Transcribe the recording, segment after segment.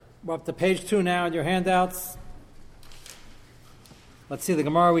We're up to page 2 now in your handouts. Let's see the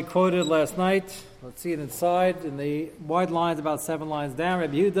Gemara we quoted last night. Let's see it inside in the wide lines, about 7 lines down.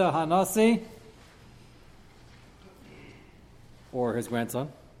 Rabbi Yehuda Hanasi, or his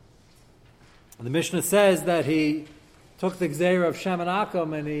grandson. And the Mishnah says that he took the Gzeira of Shem and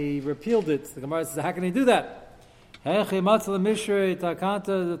Akum and he repealed it. The Gemara says, how can he do that? It's an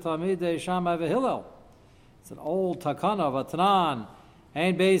old takana of a Tanan.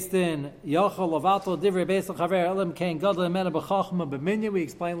 Ain't based in Yochel Lavato Divrei Beis L'Chaver Elam Kain Gadol Emena B'Chachma B'Minya. We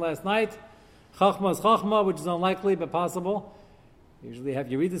explained last night. Chachma is Chachma, which is unlikely but possible. Usually have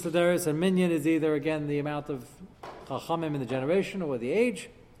Yeridus Aderis, and Minyan is either again the amount of Chachamim in the generation or the age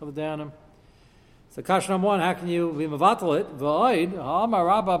of the Dayanim. So question number 1: how can you be mevatel it? V'oid Ha'amar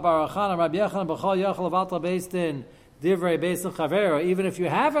Rabba Barachan Rabbi Yechon B'Chol Yochel Lavato based in Divrei Beis L'Chaver. Even if you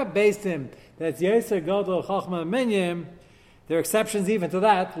have a based in that's Yeser Gadol Chachma Minyan. There are exceptions even to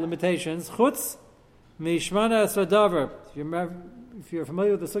that, limitations. Chutz mishmana esradavar. If you're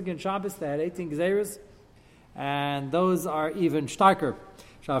familiar with the Sugi and Shabbos, they had 18 Gezeiros, and those are even starker.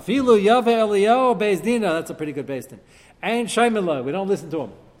 Shafilu Yave Eliyahu Beis Dina. That's a pretty good Beis Din. And Shaimila, we don't listen to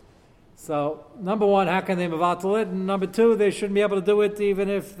them. So, number 1, how can they mevatel it? And number 2, they shouldn't be able to do it even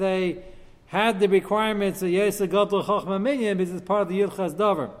if they had the requirements of Yesa Gadol Chachma Minyan, because it's part of the Yudchas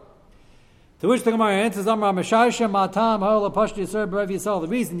Davar. To which the Gemara answers, Amar Meshayshim Matam Ha'ol Pashti Yisrael B'Rav Yisrael. The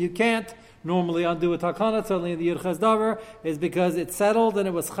reason you can't normally undo a takana, certainly in the Yudchas Davar, is because it's settled and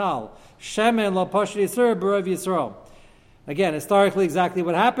it was chal. Shemen La Pashti Yisrael B'Rav Yisrael. Again, historically, exactly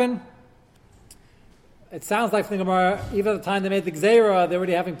what happened. It sounds like from the Gemara, even at the time they made the Gzeira, they were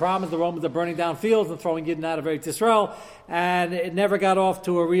already having problems. The Romans are burning down fields and throwing Yidden out of Eretz Yisrael, and it never got off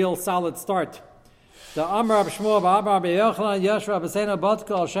to a real solid start. The Amar Shmuel Amar Yochanan Yeshua B'Seina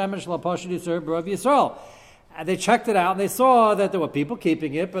Batkal Shemesh LaPashid Yisrael B'Rav Yisrael. And they checked it out and they saw that there were people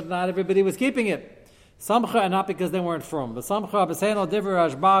keeping it, but not everybody was keeping it. Samcha, and not because they weren't from. But Samcha B'Seina Divrei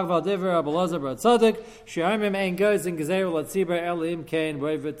Ashbag V'Divrei Abelazar B'Tzadik She'amim Ein Gez in Gezer L'Tziber Elim Kain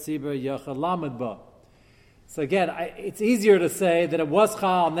Revet Tziber Yachad Lamed Ba. So again, it's easier to say that it was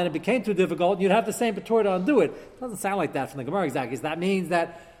chal and then it became too difficult. And you'd have the same Torah to undo it. It doesn't sound like that from the Gemara exactly. So that means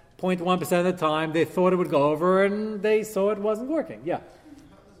that 0.1% of the time they thought it would go over and they saw it wasn't working. Yeah. How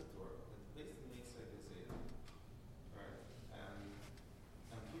does it work? The base makes like this, right?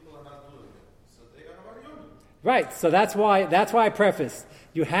 And people are not doing it, so they are not doing it. Right. So that's why I preface.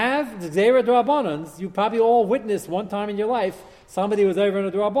 You have the Zera D'Rabbanans. You probably all witnessed one time in your life somebody was over in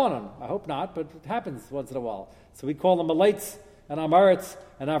a D'Rabbanan. I hope not, but it happens once in a while. So we call them Malaitz and Amaretz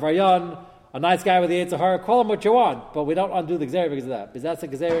and Avrayan. A nice guy with the Yetzer Hara, call him what you want, but we don't undo the Gzeira because of that. Because that's a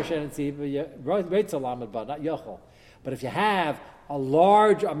Gzeira Shenetzi, not Yochel. But if you have a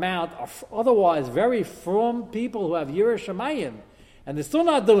large amount of otherwise very frum people who have Yirah Shemayim, and they're still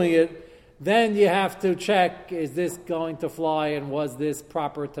not doing it, then you have to check, is this going to fly and was this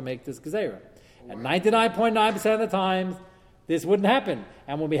proper to make this Gzeira? And 99.9% of the time, this wouldn't happen.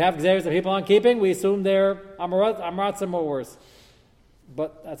 And when we have Gezeiras that people aren't keeping, we assume they're Amratzim or worse.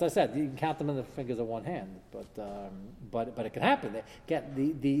 But as I said, you can count them in the fingers of one hand. But it can happen.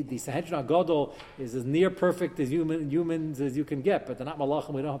 The Sanhedrin Agadol is as near perfect as humans as you can get. But they're not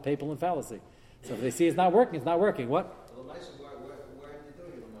malachim. We don't have papal and fallacy. So if they see it's not working, it's not working. What?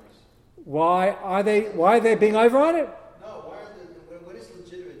 Why are they doing it, Why are they being over on it? No. What is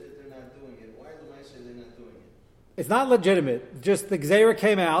legitimate that they're not doing it? Why are the mice they're not doing it? It's not legitimate. Just the Gzeira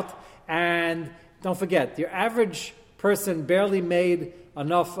came out, and don't forget, your average person barely made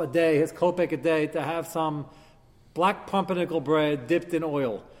enough a day, his kopek a day, to have some black pumpernickel bread dipped in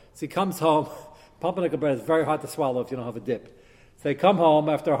oil. So he comes home. Pumpernickel bread is very hard to swallow if you don't have a dip. So they come home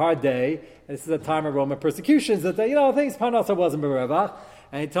after a hard day, and this is a time of Roman persecutions, that things Panasa wasn't berevach,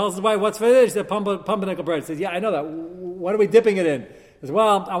 and he tells his wife, what's for this? He said, pumpernickel bread. He says, yeah, I know that. What are we dipping it in? He says,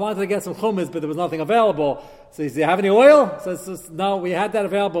 well, I wanted to get some hummus, but there was nothing available. So he says, do you have any oil? He says, no, we had that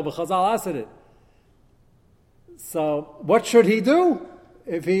available, but Chazal asked it. So what should he do?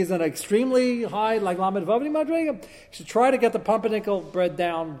 If he's an extremely high, like Lamed Vavni Madrega, he should try to get the pumpernickel bread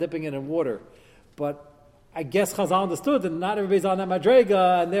down, dipping it in water. But I guess Chazal understood that not everybody's on that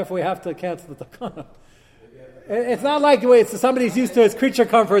Madrega, and therefore we have to cancel the takana. It's not like the way somebody's used to his creature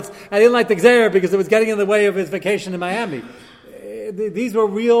comforts, and he didn't like the Gzeira because it was getting in the way of his vacation in Miami. These are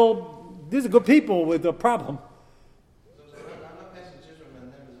good people with a problem. I'm not passing judgment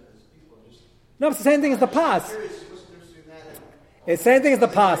on them as people. No, it's the same thing as the Pas. It's the same thing as the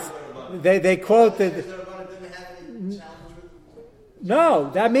Pas. They quote that. No,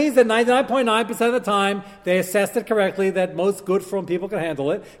 that means that 99.9% of the time they assessed it correctly that most good from people can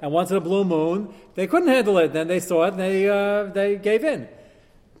handle it, and once in a blue moon they couldn't handle it. Then they saw it and they gave in.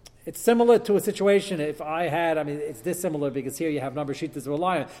 It's similar to a situation if I had, it's dissimilar because here you have number shittas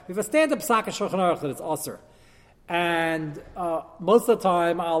rely on. We have a stand-up psak in Shulchan Aruch that it's osir. And most of the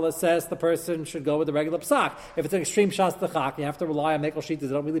time, I'll assess the person should go with the regular psak. If it's an extreme shas d'chak, you have to rely on mekel shittas that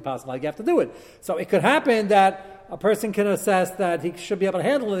don't really pass like you have to do it. So it could happen that a person can assess that he should be able to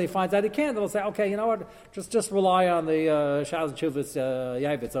handle it, and he finds out he can't. They'll say, okay, you know what, just rely on the Shaz and Chuvas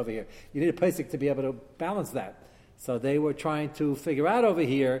Yavitz over here. You need a pesach to be able to balance that. So they were trying to figure out over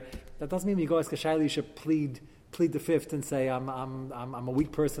here. That doesn't mean when you go ask a shayla, you should plead the fifth and say, I'm a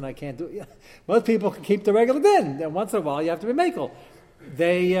weak person, I can't do it. Most people can keep the regular din. Then once in a while, you have to be makel.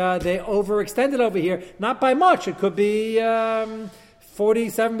 They overextended over here, not by much. It could be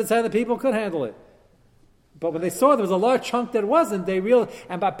 47% of the people could handle it. But when they saw there was a large chunk that wasn't, they realized,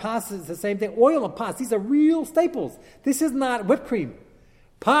 and by pas, it's the same thing. Oil and pas, these are real staples. This is not whipped cream.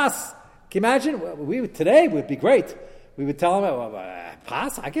 Pas, can you imagine? Today would be great. We would tell them,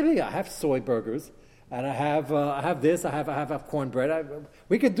 pas, I have soy burgers, and I have this, I have cornbread.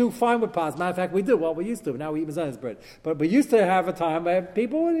 We could do fine with pas. Matter of fact, we do. Well, we used to. Now we eat Mezainis bread. But we used to have a time where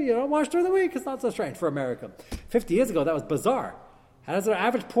people would, wash during the week. It's not so strange for America. 50 years ago, that was bizarre. How does an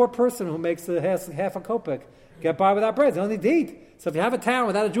average poor person who makes half a kopek get by without bread? They don't need to eat. So if you have a town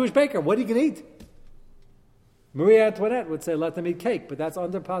without a Jewish baker, what are you going to eat? Marie Antoinette would say, let them eat cake, but that's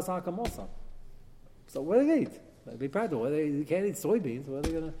under pas hakam also. So what do they eat? That'd be practical. They can't eat soybeans. What are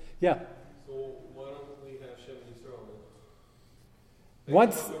they going to... Yeah. So why don't we have Shem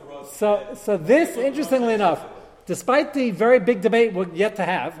Yisrael? So this, interestingly enough, despite the very big debate we're yet to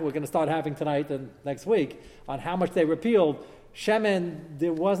have, we're going to start having tonight and next week, on how much they repealed, Shemen,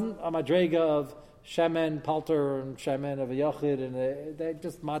 there wasn't a madrega of Shemen, Palter, and Shemen of a Yochid, and they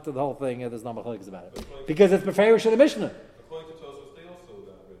just matted the whole thing, and there's no machalikas about it. Because it's Beferish of the Mishnah. According to Tosfos, they also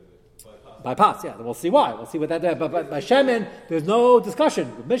got rid of it. By pas, yeah. We'll see why. We'll see what that does. But by Shemen, there's no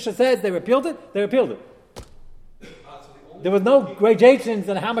discussion. The Mishnah says they repealed it, they repealed it. There was no gradations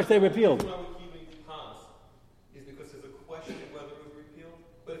on how much they repealed. The reason why we're keeping pas is because there's a question of whether it was repealed.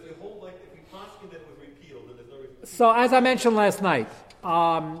 But if you hold if we poskin that it was repealed, then there's no repeal. So as I mentioned last night,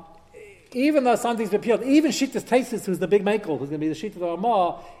 even though something's repealed, even Shittas Taisis, who's the big makel, who's going to be the Shittas of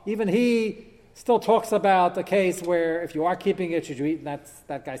Ramah, even he still talks about the case where if you are keeping it, should you eat in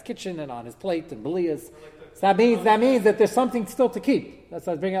that guy's kitchen and on his plate and belias. So that means that there's something still to keep. That's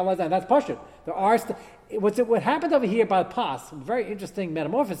what I was bringing out last night. That's pashut. There are what happened over here by Pas, very interesting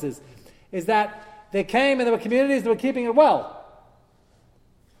metamorphosis, is that they came and there were communities that were keeping it well.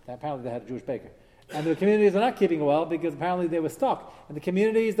 Apparently they had a Jewish baker. And there were communities that were not keeping it well because apparently they were stuck. And the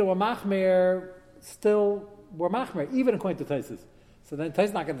communities that were machmir still were machmir, even according to Taisus. So then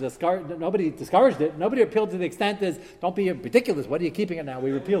Taisus not going to discourage, nobody discouraged it. Nobody appealed to the extent as, don't be ridiculous, what are you keeping it now?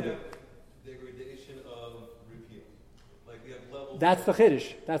 We repealed it. Degradation of repeal. We have levels. That's the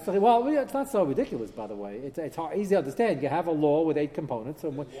Chiddush. It's not so ridiculous, by the way. It's hard, easy to understand. You have a law with 8 components,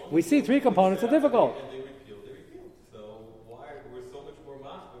 and we see 3 components are difficult. And they repealed. So why we're so much more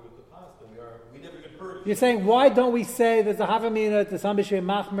machmir with the past than we are? We never even heard of it. You're saying, why don't we say there's a havamina to some b'shvei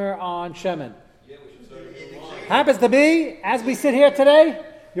machmir on Shemen? Yeah, we should start a new line. Happens to be, as we sit here today,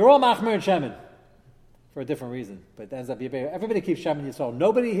 you're all machmir and Shemen. For a different reason. But it ends up being, everybody keeps Shemen Yisrael.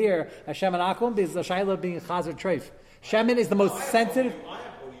 Nobody here has Shemen Akum because the Shaila being Chazer Treif. Shemen is the most sensitive. I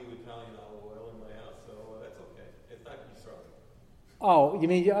have OU Italian olive oil in my house, so that's okay. It's not Yisrael. Oh, you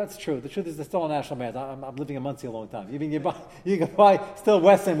mean, that's true. The truth is, there's still a national brand. I'm living in Muncie a long time. You mean you can buy still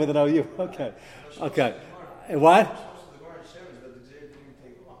Wesson with an OU? Okay. What?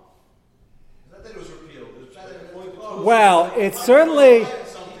 Well, it's certainly,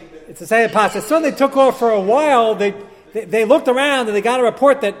 it's a say it certainly took off for a while. They looked around and they got a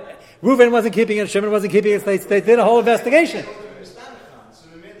report that Reuven wasn't keeping it, Shimon wasn't keeping it. They did a whole investigation.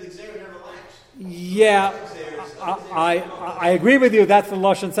 Yeah, I agree with you. That's what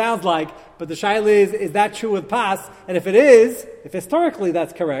Lashon sounds like. But the shaila is that true with Pas? And if it is, if historically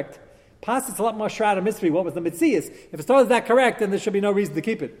that's correct, Pas is a lot more shroud of mystery. What was the Mitzias? If historically is that correct, then there should be no reason to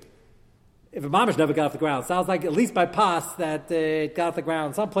keep it. If a mamish never got off the ground, sounds like at least by Pas that it got off the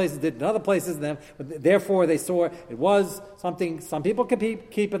ground. Some places did, in other places, therefore they saw it was something some people could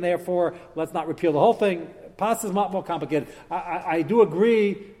keep, and therefore let's not repeal the whole thing. Pas is a lot more complicated. I do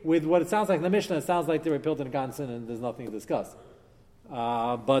agree with what it sounds like in the Mishnah. It sounds like they repealed in Ganson and there's nothing to discuss.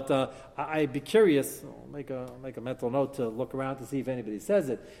 But I'd be curious. I'll make a mental note to look around to see if anybody says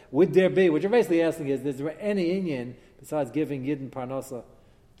it. Would there be? What you're basically asking is there any Indian besides giving Yidden Parnasa?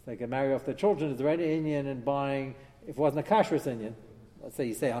 They can marry off their children. Is there any Indian in buying, if it wasn't a kashrus Indian, let's say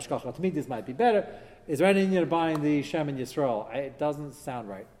you say Hashkach Atmidis might be better, is there any Indian buying the Shem and Yisrael? It doesn't sound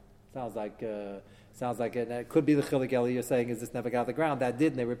right. It sounds like Sounds like it could be the Chilik Eli you're saying is this never got off the ground. That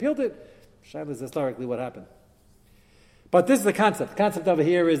did, and they repealed it. Shaila is historically what happened. But this is the concept. The concept over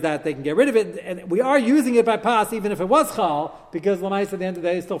here is that they can get rid of it, and we are using it by pas, even if it was chal, because Lamais at the end of the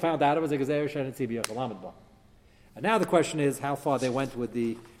day still found out it was a gezer shen and tzibiyach alamid. And now the question is how far they went with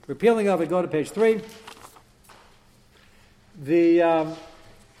the repealing of it. Go to page 3. You're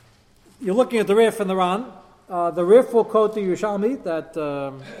looking at the Rif and the Ran. The Rif will quote the Yerushalmi that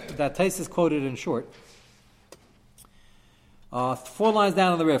Taisus quoted in short. 4 lines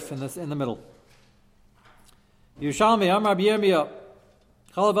down on the Rif in the middle. Yerushalmi Amar B'Yirmiyah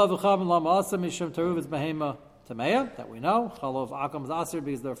Chalav Avichavim Lama Asa Mishum Teruv is Behema Tameya, that we know. Chalav Akam is Asir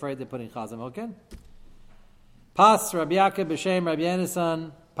because they're afraid they're putting Chazam Hokin. Pas Rabbi Yaakov B'Shem Rabbi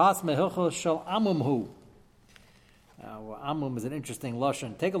Yonasan Pas Mehilchos Shel Amumhu. Amum is an interesting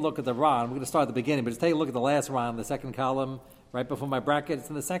lashon. Take a look at the Ran. We're going to start at the beginning, but just take a look at the last Ran, the second column, right before my bracket. It's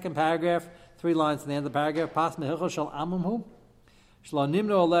in the second paragraph, 3 lines to the end of the paragraph. Pas Mehilchos Shel Amumhu. Shlo nimnu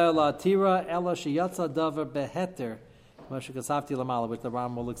aleh la'atira ela sheyatza davar beheter, which the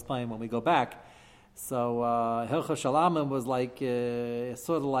Ram will explain when we go back. So Hilchos Shel Amum was like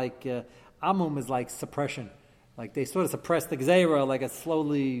sort of like Amum is like suppression, like they sort of suppressed the Gzeira, like it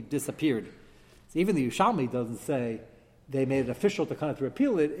slowly disappeared. So even the Yerushalmi doesn't say they made it official to kind of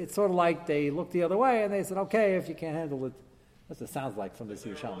repeal it. It's sort of like they looked the other way and they said, okay, if you can't handle it, that's what it sounds like from this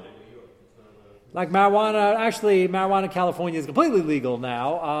Yerushalmi. Like marijuana, actually, marijuana in California is completely legal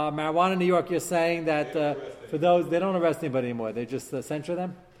now. Marijuana in New York, you're saying that for those, they don't arrest anybody anymore. They just censure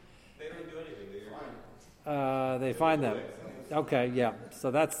them? They don't do anything. They find them. Okay, yeah.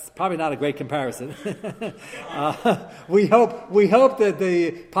 So that's probably not a great comparison. We hope that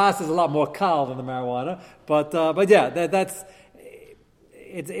the pas is a lot more kal than the marijuana. But yeah,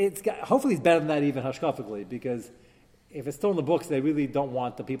 hopefully it's better than that even hashkafically, because if it's still in the books, they really don't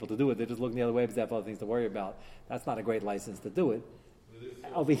want the people to do it. They're just looking the other way because they have other things to worry about. That's not a great license to do it.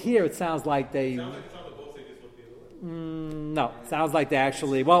 Over here, it sounds like they... Sounds like it's on the books, they just look the other way. No, it sounds like they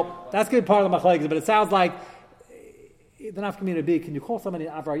actually... Well, that's going to be part of the machlekes, but it sounds like the nafka mina be, can you call somebody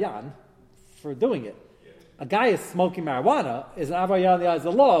an avarayan for doing it? Yeah. A guy is smoking marijuana is an avarayan in the eyes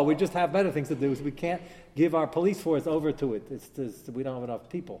of the law. We just have better things to do, so we can't give our police force over to it. It's just, we don't have enough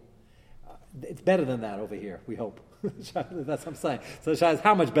people. It's better than that over here, we hope. That's what I'm saying. So the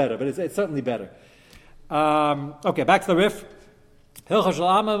how much better, but it's certainly better. Okay, back to the Rif. Hilchos Shel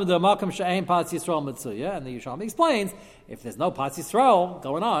Amum the Makom She'ein Pas Yisrael Mitzuya, and the Yerushalmi explains if there's no Pas Yisrael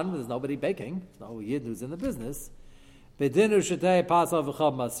going on, there's nobody baking, there's no Yid who's in the business. Bedinu Shetei Pas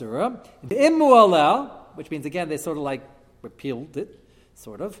Avachab Masura. Immu Alel, which means again they sort of like repealed it,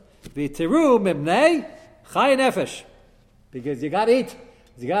 sort of. V'tiru Mibnei Chai Nefesh, because you got to eat,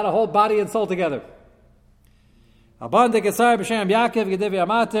 you got to hold body and soul together. And they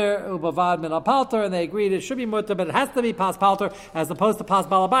agreed it should be mutter, but it has to be pas palter as opposed to pas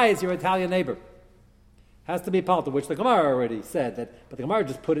balabayis, your Italian neighbor. Has to be palter, which the Gemara already said that, but the Gemara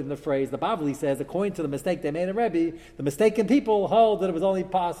just put it in the phrase. The Bavli says, according to the mistake they made in Rebbe, the mistaken people hold that it was only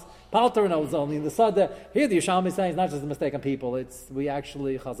pas palter and it was only in the Sada. Here the Yerushalmi is saying it's not just the mistaken people; we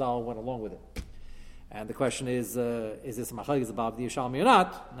actually Chazal went along with it. And the question is this machlekes above the Yerushalmi or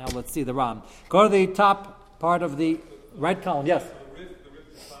not? Now let's see the Ram. Go to the top part of the right column, yes. The risk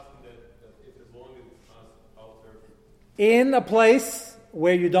is possible that if as long as it's alter. In a place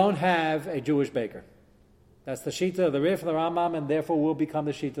where you don't have a Jewish baker. That's the Shita of the Rif, the Rambam, and therefore will become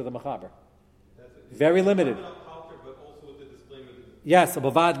the Shita of the Machaber. Very limited. Yes, so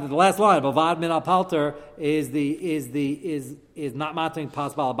Bavad, the last line, Bavad min al palter is not matting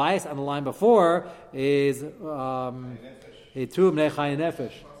pas balabayis, and the line before is Etum nechai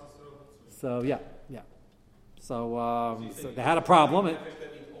nefesh. So yeah. So they had a problem.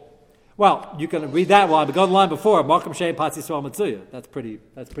 Well, you can read that one, but go to the line before. Malkum Shei Pas Yisrael Mitzuya. That's pretty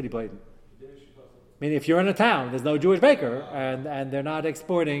blatant. I mean, if you're in a town, there's no Jewish baker, and they're not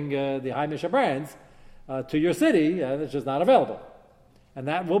exporting the Haimisha brands to your city, it's just not available. And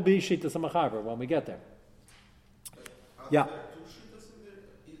that will be Shittas HaMachaber when we get there. Yeah. There two shittas in there?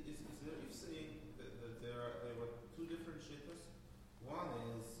 Is there, if saying that there were two different shittas? One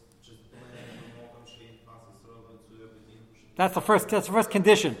is just that's the first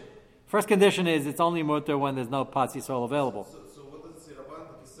condition. First condition is it's only mutter when there's no Pas Yisrael available. So what does it say?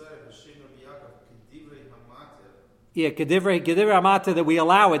 Rabban Kisai, Hashem Rabbi Yaakov, Kedivrei Hamater. Yeah, Kedivrei Hamater, that we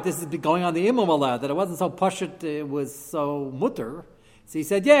allow it. This is going on the Imum allowed, that it wasn't so pashut, it was so mutter. So he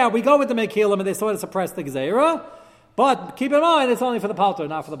said, yeah, we go with the Mekilim, and they sort of suppress the Gzeira, but keep in mind, it's only for the Palter,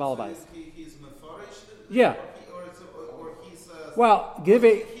 not for the Balabais. So he's Mefarish? Yeah. Or he's... well, give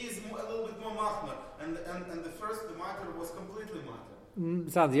it... He's a little bit more Machmer, and the first, the Mater was completely Mater.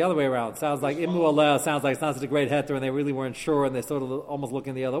 sounds the other way around. Sounds like Imu Allah sounds like it's not such a great heter, and they really weren't sure, and they sort of almost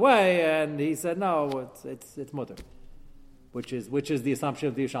looking the other way. And he said, no, it's mutter, which is the assumption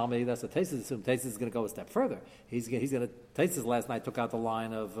of the Yerushalmi. That's what Taisus assumed. Taisus is going to go a step further. He's going to. Taisus last night took out the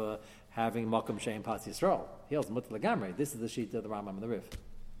line of having Makom Shein Pas Yisrael. He holds mutter legamrei. This is the sheet of the Rambam and the Rif.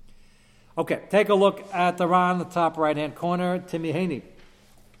 Okay, take a look at the Ran, the top right hand corner. Timiheni.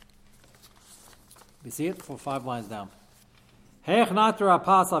 You see it? 5 lines down. So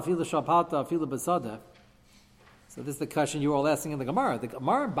this is the question you were all asking in the Gemara. The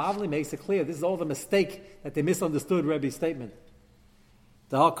Gemara in Bavli makes it clear this is all the mistake that they misunderstood Rebbe's statement.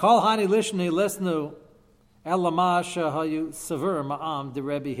 The Hakol Hani Lishni Lesnu Elamasha Hayu Sever Ma'am the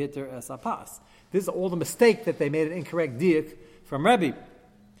Rebbe Hitter Es Apas. This is all the mistake that they made an incorrect diak from Rebbe.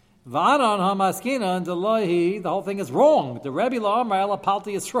 Va'anon Hamaskina and Delohi, the whole thing is wrong. The Rebbe La'amar Ela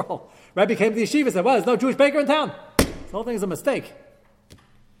Palti Yisrael. Rebbe came to the yeshiva and said, well, there's no Jewish baker in town. The whole thing is a mistake.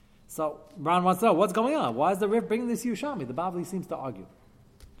 So Ron wants to know what's going on. Why is the Rif bringing this Yerushalmi? The Bavli seems to argue.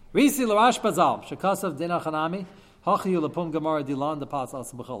 Risi l'rash bazal shekasav dina chanami hachiyu lepum gemara dilan the pas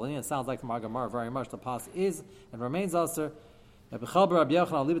aser b'chol. And it sounds like from our Gemara very much the pas is and remains aser. B'chol Rabbi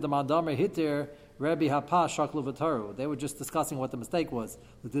Yochanan libet the mandamer hitir Rabbi hapa shaklu v'taru. They were just discussing what the mistake was.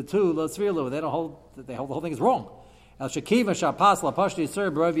 The two lo tzvilu. They hold the whole thing is wrong. El shekiva shapas la pashti yisur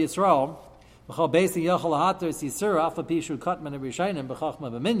b'Rav Yisrael. When it's a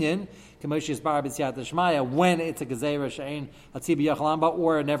gezerah she'ein hatzibi yachalamba,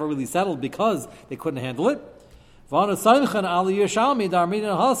 or it never really settled because they couldn't handle it. The pashla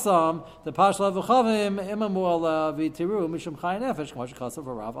v'chavim imamu ala v'tiru mishum chay nefesh k'mo shekasav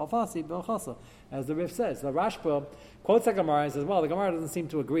v'rav alfasi b'chasa, as the Rif says. The Rashba quotes the Gemara and says, well, the Gemara doesn't seem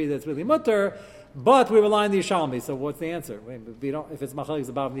to agree that it's really mutter, but we rely on the Yerushalmi. So what's the answer? If it's machlokes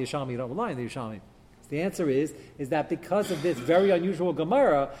about the Yerushalmi, you don't rely on the Yerushalmi. The answer is that because of this very unusual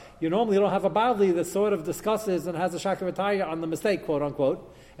Gemara, you normally don't have a Bavli that sort of discusses and has a Shakavataya on the mistake, quote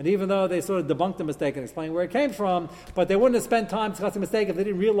unquote. And even though they sort of debunked the mistake and explained where it came from, but they wouldn't have spent time discussing the mistake if they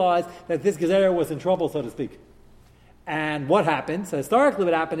didn't realize that this Gezerah was in trouble, so to speak. And what happened? So historically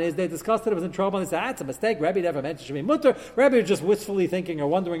what happened is they discussed it was in trouble and they said, it's a mistake. Rebbe never mentioned Shemi Mutter. Rebbe was just wistfully thinking or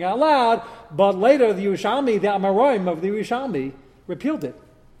wondering out loud. But later the Yerushalmi, the Amaroim of the Yerushalmi, repealed it.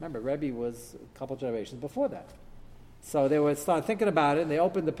 Remember, Rebbe was a couple generations before that. So they would start thinking about it and they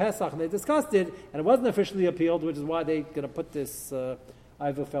opened the Pesach and they discussed it and it wasn't officially appealed, which is why they're going to put this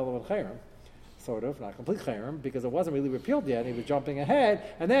Ivu fellow in Chayrim. Sort of, not complete Chayrim, because it wasn't really repealed yet. He was jumping ahead.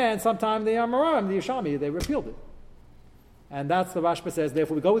 And then sometime the Amaroim, the Yerushalmi, they repealed it. And that's the Rashba says,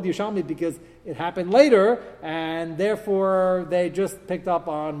 therefore we go with Yerushalmi because it happened later, and therefore they just picked up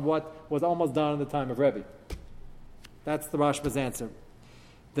on what was almost done in the time of Rebbe. That's the Rashba's answer.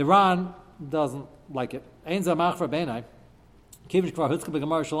 The Ran doesn't like it. Ein zamach for beinai. Kivish kvar hutzke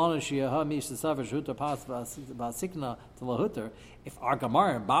b'gemar shalom shiyaha mish t'saver shuter pas v'asikna t'lahuter. If our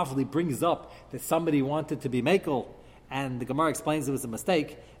Gemara in Bavli brings up that somebody wanted to be mekel, and the Gemara explains it was a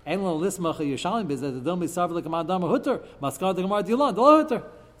mistake, so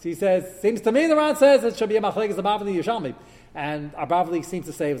he says, seems to me the Ran says it should be a machlekes of Bavli Yerushalmi. And our Bavli seems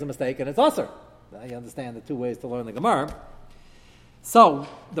to say it was a mistake and it's usher. Now you understand the two ways to learn the Gemara. So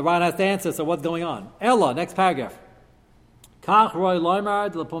the Ran has to answer, so what's going on? Ella, next paragraph.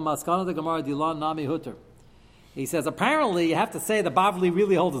 He says, apparently you have to say the Bavli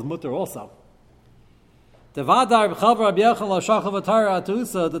really holds his mutter also. Like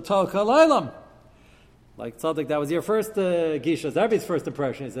Tzaddik, that was your first Gisha, Zerbi's first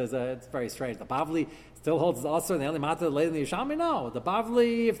impression. He says, it's very strange. The Bavli still holds his Asr and they only matter later in the Yerushalmi? No. The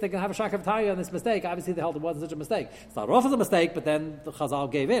Bavli, if they can have a Shakav Taya on this mistake, obviously they held it wasn't such a mistake. It's not off as a mistake, but then the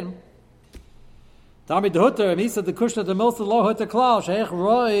Chazal gave in. Dami dehutter, Misa de Kushna de Milsa lo hutter klal, Sheikh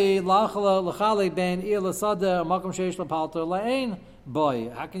Roy lachla lachale ben ir lasada makom sheish lapalter laein. Boy,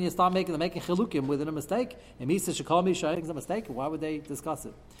 how can you start making chilukim within a mistake? And Misa Shekami Shayk's a mistake. Why would they discuss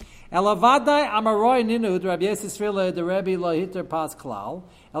it? Elavadai Amaroy Ninud Rabbi Yisrael the Rebbe Lahiter Pas Klal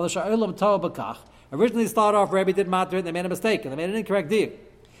Elasha'ulam Tobakach. Originally started off Rebbe did matter and they made a mistake and they made an incorrect deal.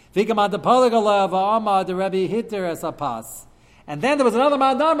 Vikamad the Polagalav Amad the Rebbe Hitter as a pas. And then there was another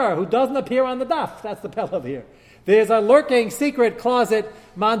Mandamer who doesn't appear on the daf. That's the Pelav here. There's a lurking secret closet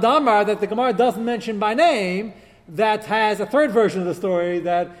Mandamer that the Gemara doesn't mention by name, that has a third version of the story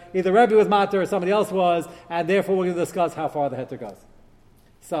that either Rebbe was matter or somebody else was, and therefore we're going to discuss how far the heter goes.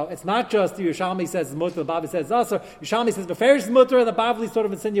 So it's not just the Yerushalmi says it's mutter, the Bavli says it's usher. Yerushalmi says Beferish is mutter, and the Bavli sort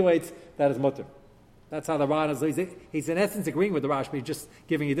of insinuates that it's mutter. That's how the Ran is. He's in essence agreeing with the Rashba, just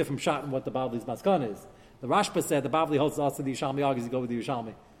giving a different shot in what the Bavli's maskan is. The Rashba said the Bavli holds also the Yerushalmi argues you go with the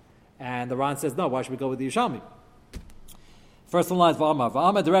Yerushalmi. And the Ran says, no, why should we go with the Yerushalmi? First one line is V'amar.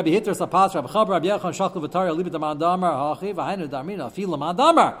 V'amar the Rebbe Hitter Sapas Rabbi Chabar Rabbi Yechon Shachlu V'Tari Libet Mandamar Hachi V'Hainu Darmina Afila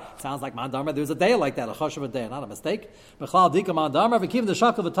Mandamar. Sounds like Mandamar. There's a day like that, a choshev a day, not a mistake. B'chlal Dika Mandamar V'Kiv the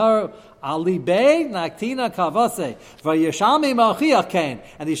Shachlu V'Tari Alibei Naktina Kavase V'Yeshalmi Malchiach Kain.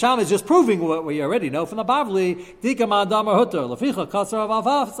 And the Yesham is just proving what we already know from the Bavli. Dika Mandamar Hutter Leficha Kasar of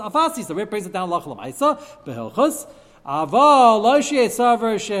Afasis. The Rebbe brings it down Lachlam Isa Behilchus. But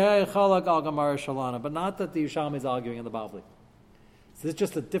not that the Yisham is arguing in the Bavli. So it's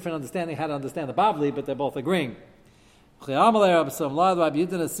just a different understanding how to understand the Bavli, but they're both agreeing. And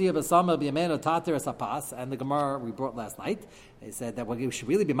the Gemara we brought last night, they said that we should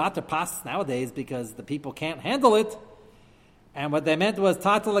really be matar pas nowadays because the people can't handle it. And what they meant was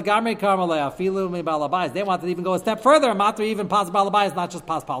tata lagamri karmalei afilu mi balabais. They wanted to even go a step further. Matar even pas balabais, not just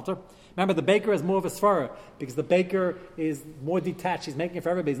pas palter. Remember, the baker has more of a svara because the baker is more detached. He's making it for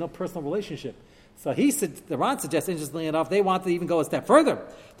everybody. There's no personal relationship. So the Ran suggests, interestingly enough, they want to even go a step further.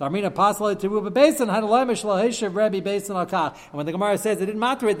 And when the Gemara says they didn't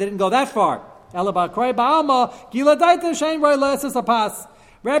matter it, they didn't go that far.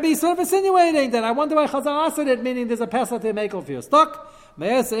 Rabbi is sort of insinuating that I wonder why Chazal asked it, meaning there's a pesach to make if you're stuck.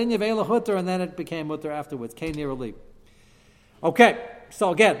 And then it became mutter afterwards. Okay, so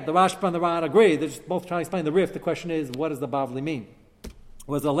again, the Rashba and the Ran agree. They're just both trying to explain the riff. The question is, what does the Bavli mean?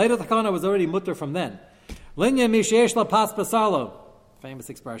 Was the later Takana was already mutter from then? Linya misheyesh la pas basalo,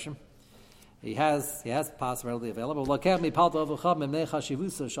 famous expression. He has pas readily available. Lakem mi palta avachab memnei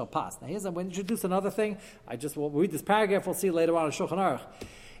chashivusa shall pas. Now here's when introduce another thing. We'll read this paragraph. We'll see later on in Shulchan Aruch.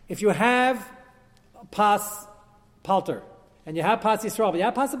 If you have pas palter and you have pas Yisrael, but you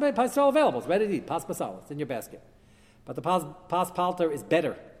have pas Yisrael available, it's ready to eat. Pas basalo, it's in your basket. But the pas palter is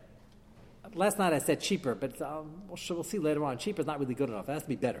better. Last night I said cheaper, but we'll see later on. Cheaper is not really good enough. It has to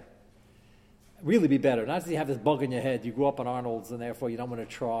be better. Really be better. Not that you have this bug in your head. You grew up on Arnold's and therefore you don't want to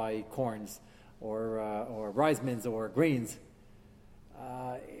try corns or Reisman's or greens.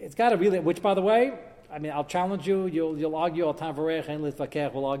 It's got to really, which by the way, I mean, I'll challenge you. You'll argue all time.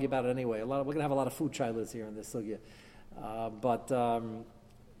 We'll argue about it anyway. We're going to have a lot of food shilas here in this sugya.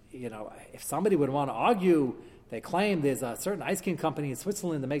 If somebody would want to argue, they claim there's a certain ice cream company in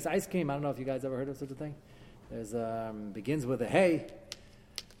Switzerland that makes ice cream. I don't know if you guys ever heard of such a thing. There's begins with a hay.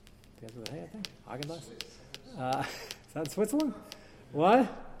 Begins with a hay, I think. Häagen-Dazs. Is that in Switzerland? What?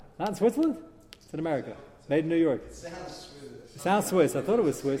 Not in Switzerland? It's in America. Made in New York. It sounds Swiss. I thought it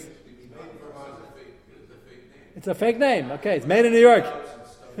was Swiss. It's a fake name. Okay, it's made in New York.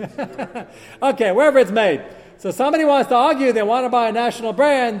 Okay, wherever it's made. So somebody wants to argue they want to buy a national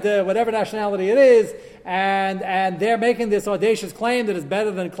brand, whatever nationality it is, and they're making this audacious claim that it's better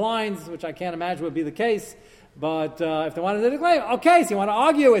than Klein's, which I can't imagine would be the case. But if they wanted to claim, okay, so you want to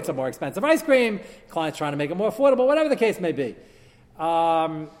argue it's a more expensive ice cream, Klein's trying to make it more affordable, whatever the case may be.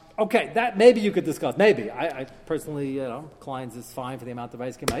 Okay, that maybe you could discuss. Maybe. I personally, Klein's is fine for the amount of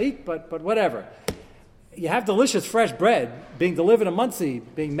ice cream I eat, but whatever. You have delicious fresh bread being delivered in Muncie,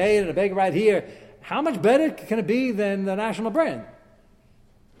 being made in a bakery right here. How much better can it be than the national brand?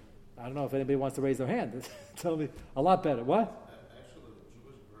 I don't know if anybody wants to raise their hand. Tell me, a lot better. What? Actually,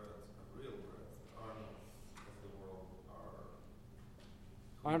 Jewish breads, real breads, Arnold's of the world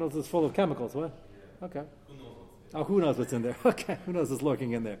are... Arnold's is full of chemicals, what? Yeah. Okay. Who knows what's in there? Who knows what's in there? Okay, who knows what's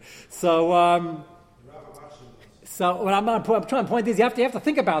lurking in there? So, what I'm trying to point is you have to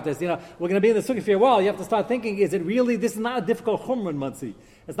think about this. We're going to be in the sukkah for a while. You have to start thinking: is it really? This is not a difficult chumrah Muncie.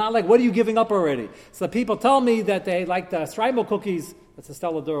 It's not like what are you giving up already? So people tell me that they like the Streimel cookies. That's the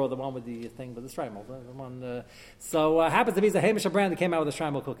Stella Duro, the one with the thing with the Streimel. The one. So happens to be the Hamish brand that came out with a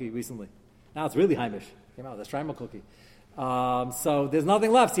Streimel cookie recently. Now it's really Hamish. Came out with a Streimel cookie. So there's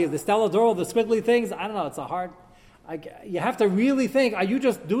nothing left. See, the Stella Duro, the squiggly things. I don't know. It's a hard. You have to really think, are you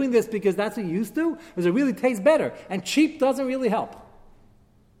just doing this because that's what you used to? Or does it really taste better? And cheap doesn't really help.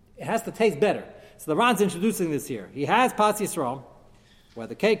 It has to taste better. So the Ran's introducing this here. He has Pas Yisrael,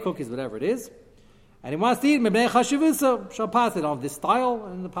 whether cake, cookies, whatever it is, and he wants to eat Mebnei Chashivusa, shall pass it on this style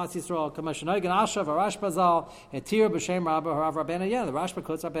in the Pas Yisrael. Kamashanoy Gan Ashav, Rashba Zal, Etir B'Shem Rabba, Harav Rabbeinu Yen. The Rashba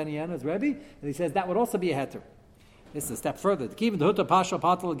quotes Rabbeinu Yen as Rebbe, and he says that would also be a heter. This is a step further. If there's no Palti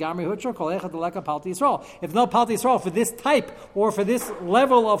Yisrael for this type or for this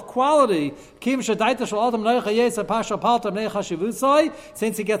level of quality, since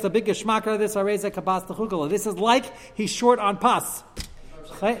he gets a big geschmack out of this, this is like he's short on pas.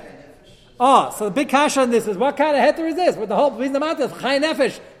 So the big kasha on this is, what kind of heter is this? With the whole reason about this, chay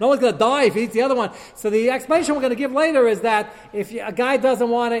nefesh. No one's going to die if he eats the other one. So the explanation we're going to give later is that if a guy doesn't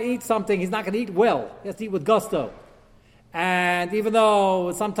want to eat something, he's not going to eat well. He has to eat with gusto. And even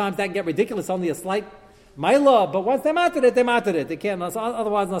though sometimes that can get ridiculous, only a slight Maila, but once they mated it, they mated it. They can't,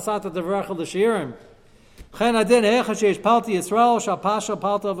 otherwise, Nasata Devrachel the Shirim.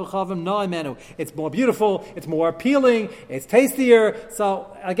 It's more beautiful, it's more appealing, it's tastier.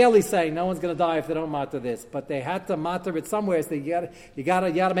 So Ageli's saying no one's going to die if they don't matter this, but they had to matter it somewhere. So you got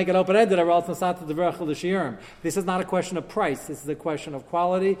to make it open ended, or else it's not the verachel the shiurim. This is not a question of price. This is a question of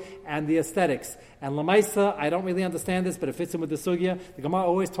quality and the aesthetics. And Lamaisa, I don't really understand this, but it fits in with the sugya. The Gemara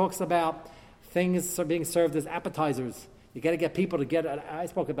always talks about things being served as appetizers. You got to get people to get. I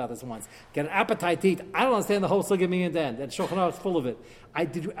spoke about this once. Get an appetite to eat. I don't understand the whole sugya me and Dan. And Shulchan Aruch is full of it.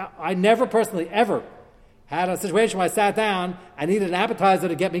 I never personally ever had a situation where I sat down and needed an appetizer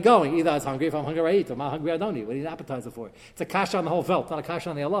to get me going. Either I was hungry. If I'm hungry, I eat. If I'm not hungry, I don't eat. What do you need an appetizer for? It's a kasha on the whole felt, not a kasha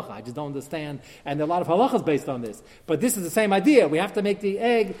on the halacha. I just don't understand. And there are a lot of halachas based on this. But this is the same idea. We have to make the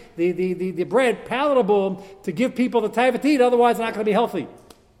egg, the bread palatable to give people the taiva to eat. Otherwise, it's not going to be healthy.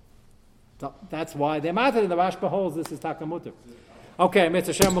 So that's why they're matter, and the Rashba holds this is Takamutter. Okay,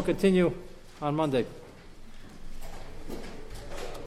 Mr. Shem will continue on Monday.